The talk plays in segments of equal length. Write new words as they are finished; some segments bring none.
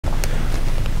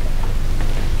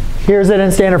Here's it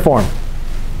in standard form.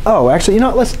 Oh, actually, you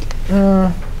know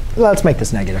what? Let's make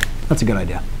this negative. That's a good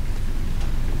idea.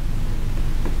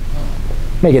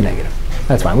 Make it negative.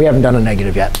 That's fine. We haven't done a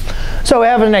negative yet. So we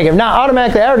have a negative. Now,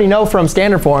 automatically, I already know from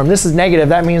standard form, this is negative.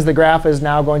 That means the graph is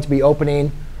now going to be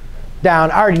opening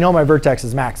down. I already know my vertex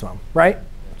is maximum, right?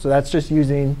 So that's just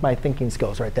using my thinking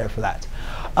skills right there for that.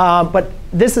 But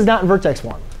this is not in vertex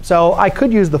form. So I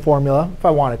could use the formula if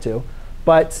I wanted to.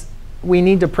 But we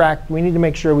need to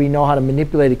make sure we know how to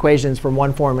manipulate equations from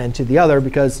one form into the other,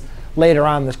 because later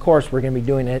on in this course, we're going to be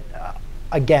doing it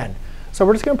again. So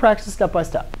we're just going to practice step by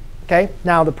step. OK?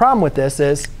 Now, the problem with this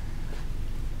is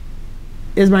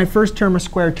my first term a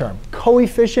squared term?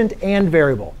 Coefficient and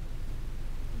variable.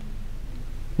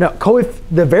 No,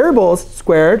 the variable is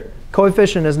squared.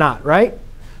 Coefficient is not, right?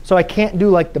 So I can't do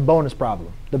like the bonus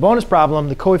problem. The bonus problem,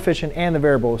 the coefficient and the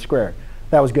variable is squared.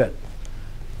 That was good.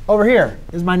 Over here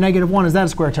is my -1. Is that a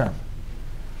square term?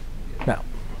 No.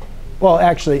 Well,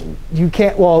 actually, you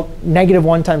can't. Well,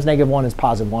 -1 times -1 is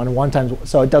 +1. And 1 times,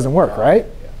 so it doesn't work, right?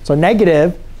 So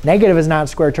negative is not a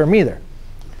square term either.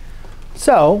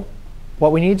 So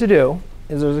what we need to do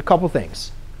is there's a couple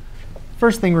things.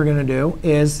 First thing we're going to do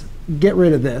is get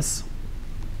rid of this.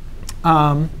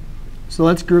 So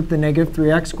let's group the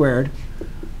 -3x squared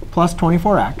plus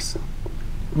 24x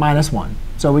minus 1.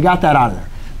 So we got that out of there.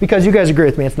 Because you guys agree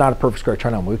with me, it's not a perfect square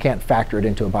trinomial. We can't factor it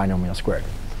into a binomial squared.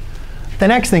 The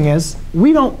next thing is,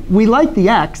 we like the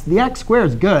x. The x squared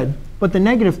is good, but the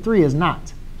 -3 is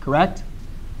not, correct?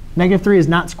 -3 is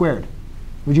not squared.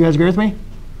 Would you guys agree with me?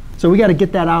 So we got to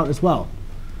get that out as well.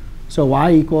 So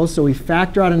y equals, so we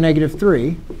factor out a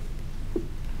 -3.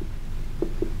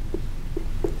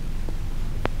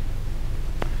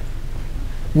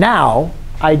 Now,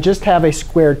 I just have a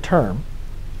squared term.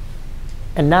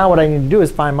 And now what I need to do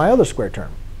is find my other squared term.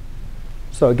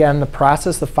 So again, the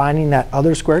process of finding that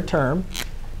other squared term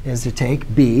is to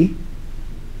take b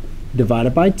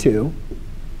divided by 2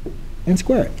 and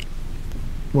square it.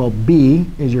 Well, b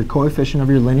is your coefficient of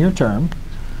your linear term,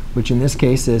 which in this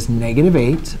case is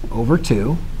 -8 over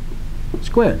 2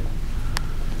 squared,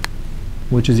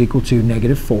 which is equal to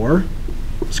 -4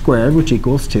 squared, which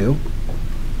equals to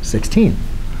 16.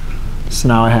 So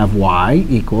now I have y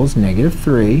equals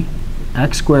 -3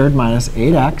 x squared minus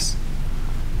 8x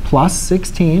plus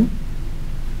 16.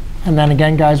 And then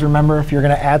again, guys, remember, if you're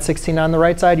going to add 16 on the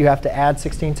right side, you have to add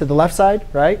 16 to the left side,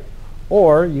 right?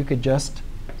 Or you could just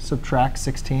subtract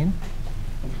 16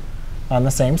 on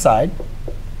the same side,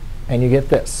 and you get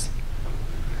this.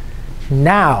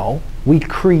 Now we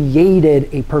created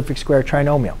a perfect square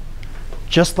trinomial,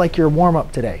 just like your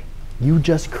warm-up today. You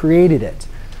just created it.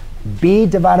 b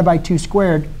divided by 2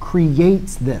 squared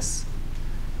creates this.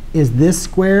 Is this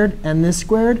squared and this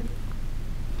squared?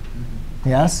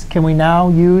 Yes. Can we now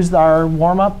use our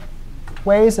warm-up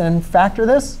ways and factor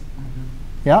this?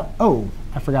 Yep. Oh,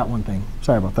 I forgot one thing.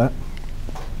 Sorry about that.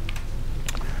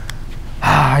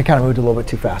 I kind of moved a little bit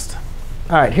too fast.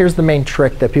 All right, here's the main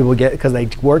trick that people get because they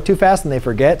work too fast and they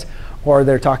forget, or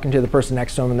they're talking to the person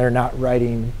next to them and they're not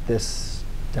writing this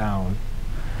down.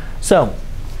 So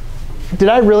did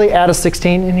I really add a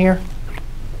 16 in here?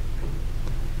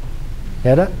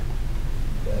 Add it?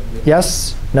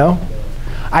 Yes? No?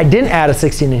 I didn't add a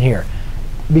 16 in here.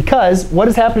 Because what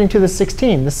is happening to the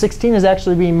 16? The 16 is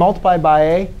actually being multiplied by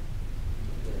a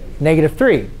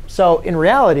 -3. So in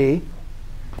reality,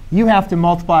 you have to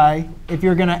multiply. If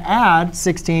you're going to add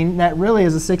 16, that really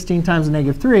is a 16 times a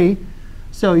 -3.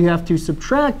 So you have to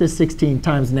subtract the 16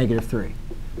 times -3.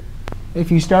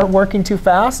 If you start working too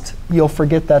fast, you'll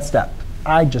forget that step.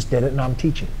 I just did it, and I'm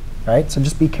teaching. Right? So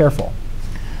just be careful.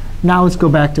 Now let's go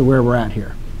back to where we're at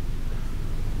here.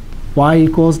 Y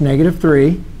equals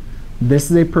 -3.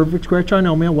 This is a perfect square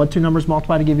trinomial. What two numbers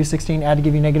multiply to give you 16, add to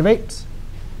give you -8?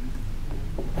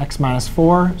 X minus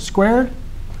 4 squared.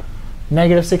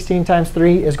 -16 times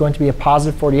 3 is going to be a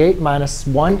positive 48. Minus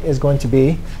 1 is going to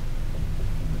be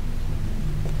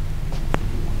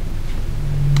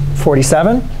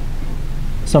 47.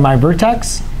 So my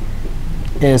vertex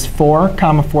is 4,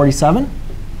 47.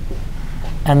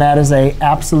 And that is an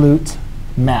absolute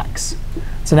max.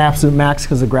 It's an absolute max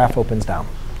because the graph opens down.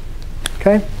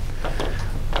 OK?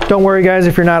 Don't worry, guys,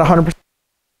 if you're not 100%.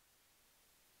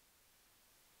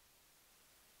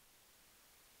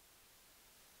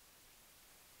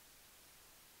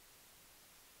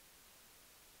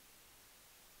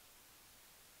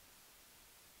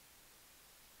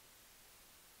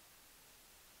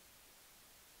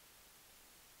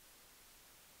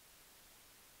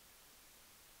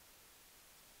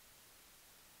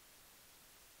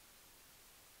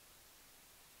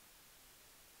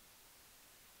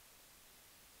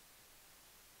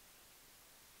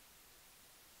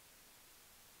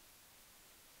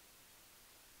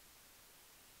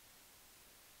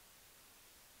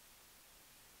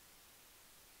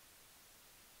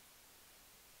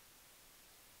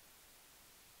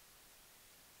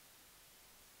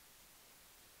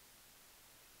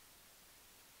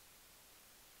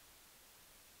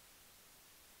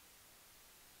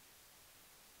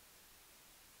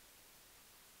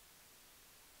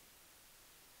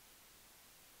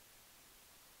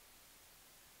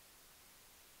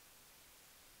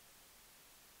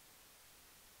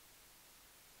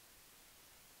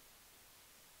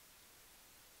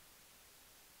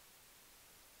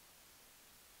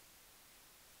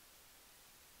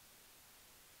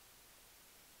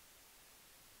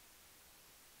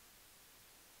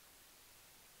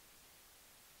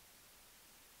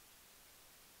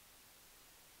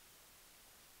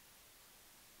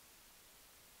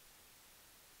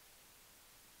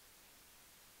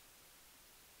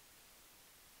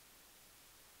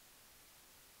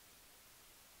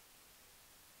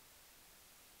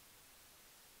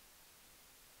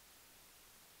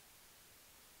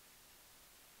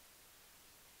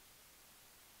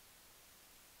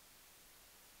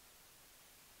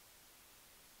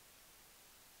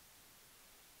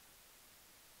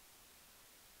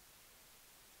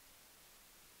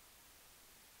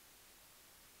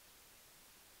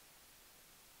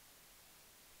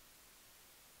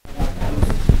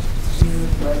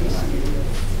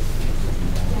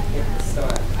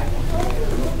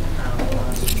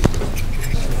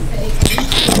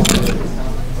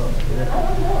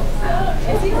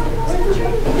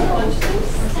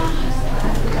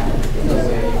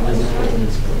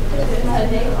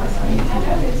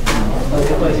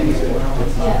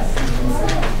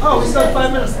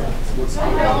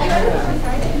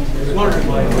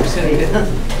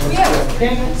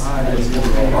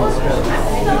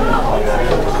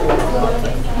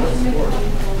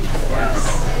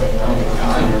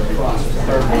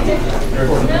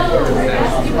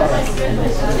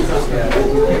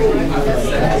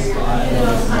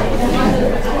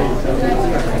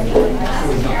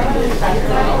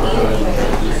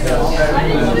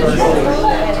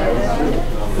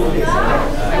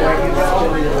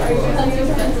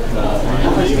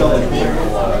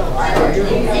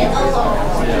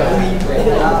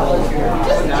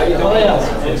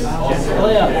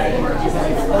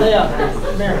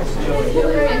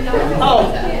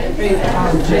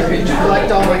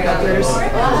 Collect all my calculators.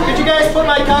 Could you guys put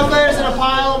my calculators in a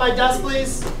pile on my desk,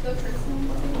 please?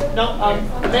 No,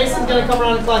 Mason's gonna come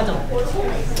around and collect them.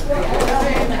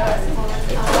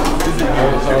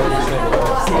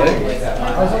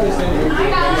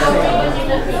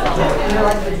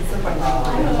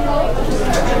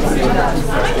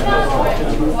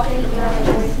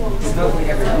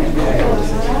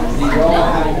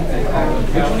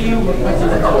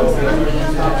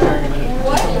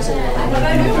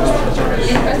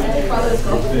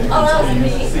 Oh, that was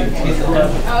me.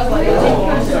 I was like,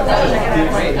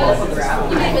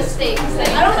 you made mistakes. I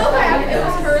don't know if it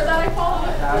was her that I followed.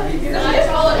 I just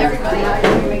followed everybody.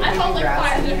 I followed like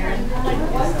 5 different.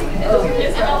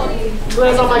 Who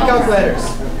has all my calculators?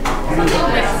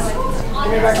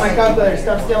 Give me back my calculators.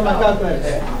 Stop stealing my calculators.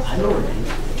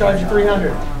 Charge you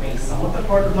 300.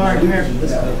 Lauren, come here.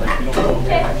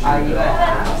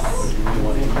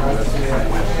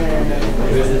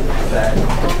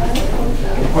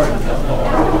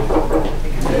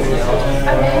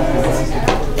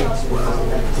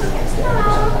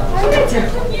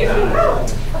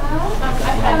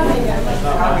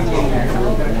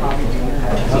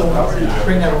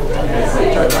 Bring that over.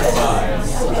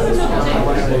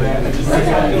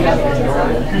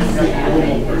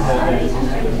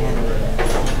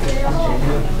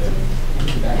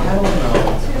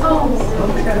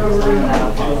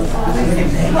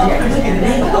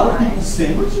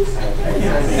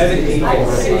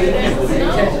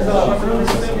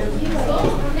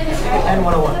 And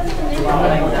 101.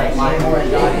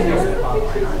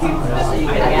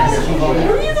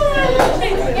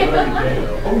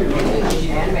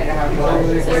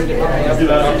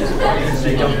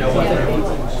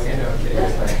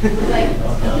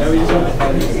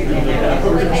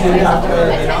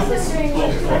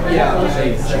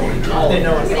 They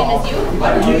know it's all. I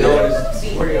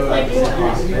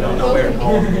don't know where to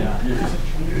call.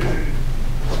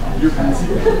 You're passing.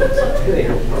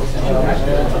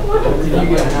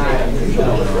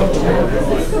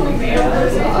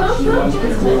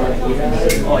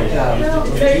 Oh, yeah.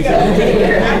 There you go.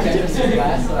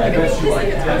 I bet you like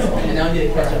it. And now I need to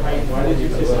catch up. Why did you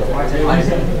say so?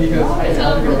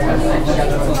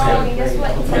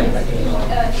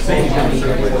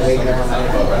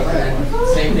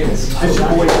 Same thing.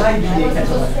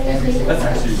 That's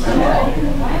actually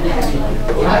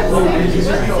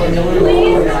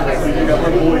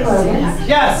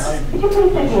yes. Could you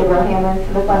please take your hand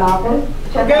into the front office?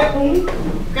 Check out, please.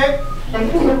 Okay.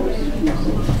 Thank you.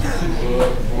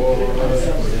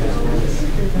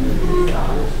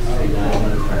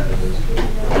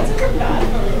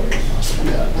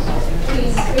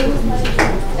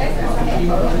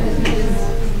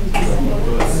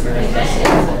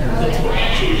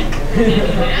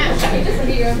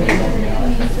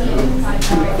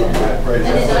 Pray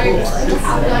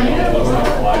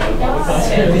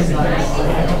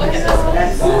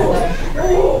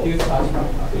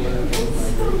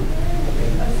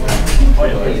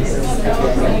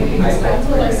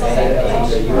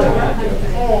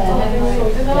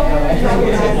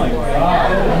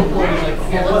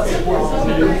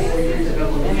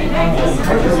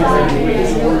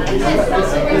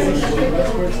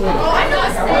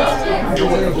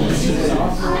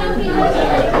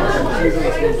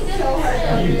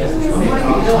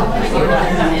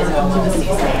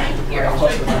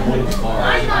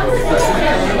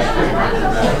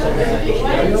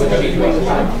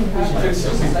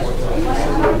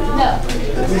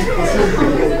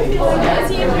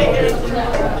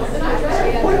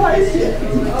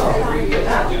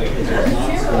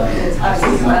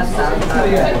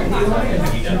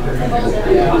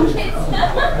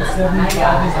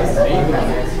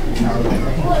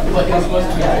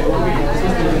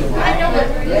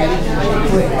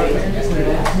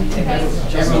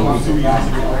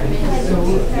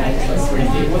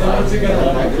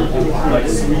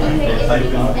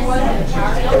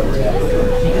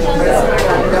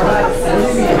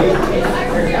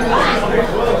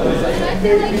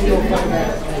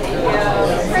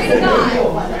to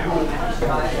God.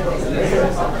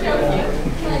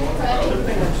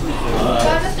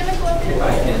 Mr. McLogan.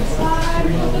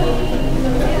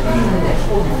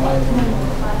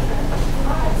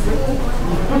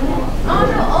 Oh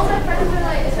no, all my friends are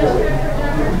like, especially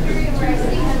after periods where I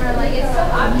see him, are like, it's so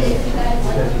obvious that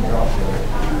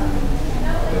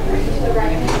the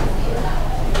right hand.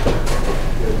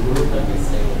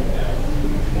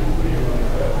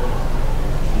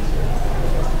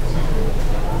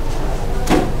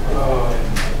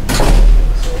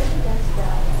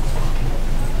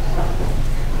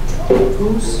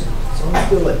 Who's someone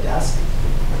steal a desk?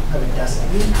 Have a desk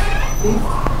thief?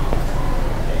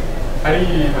 How do you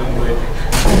even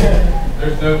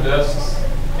there's no desks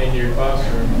in your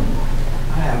classroom.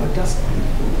 I have a desk thief.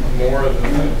 More than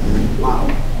this. Wow.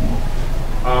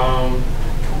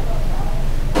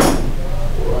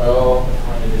 Well,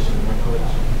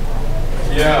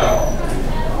 yeah.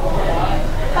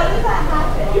 How does that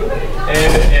happen?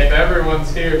 And if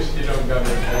everyone's here, she don't got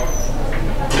her desk.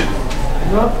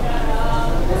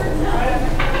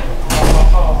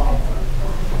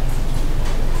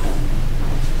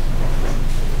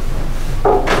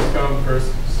 First come,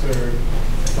 first served.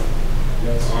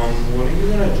 Yes. When are you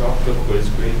gonna drop the quiz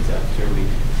grades after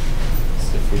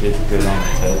if we did good on the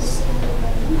test?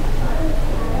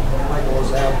 My goal is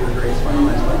to have your grades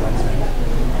finalized by Wednesday.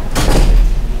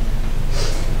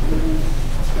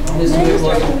 Mr.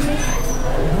 McLogan,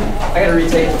 I gotta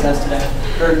retake the test today.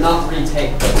 Or not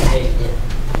retake, but take it.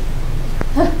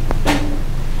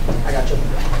 I got you.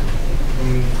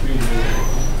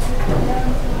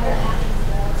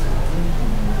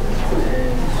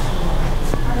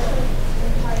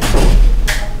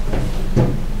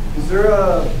 Is there a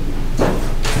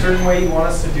certain way you want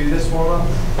us to do this warm-up?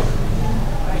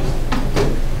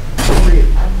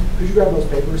 Could you grab those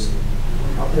papers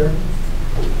up there?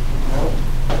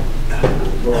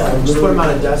 Just put them on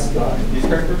a desk. These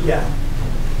papers? Yeah.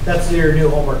 That's your new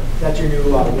homework. That's your new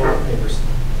warm-up papers.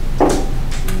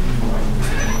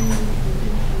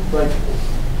 Right.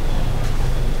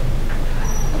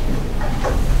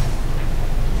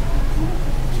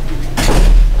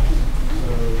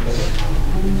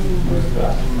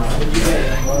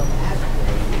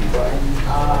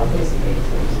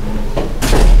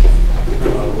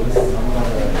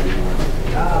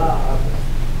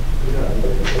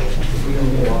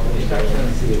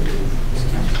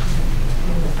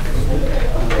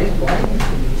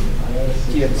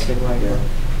 Do you have to stick right here?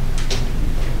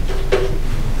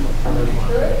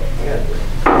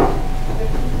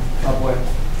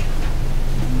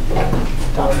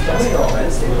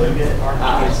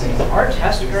 Our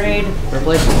test grade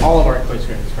replaces all of our quiz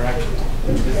grades, correct?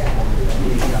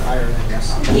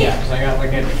 Yeah, because I got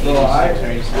like an 86 or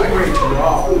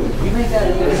 87. You make that?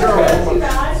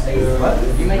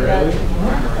 You make that?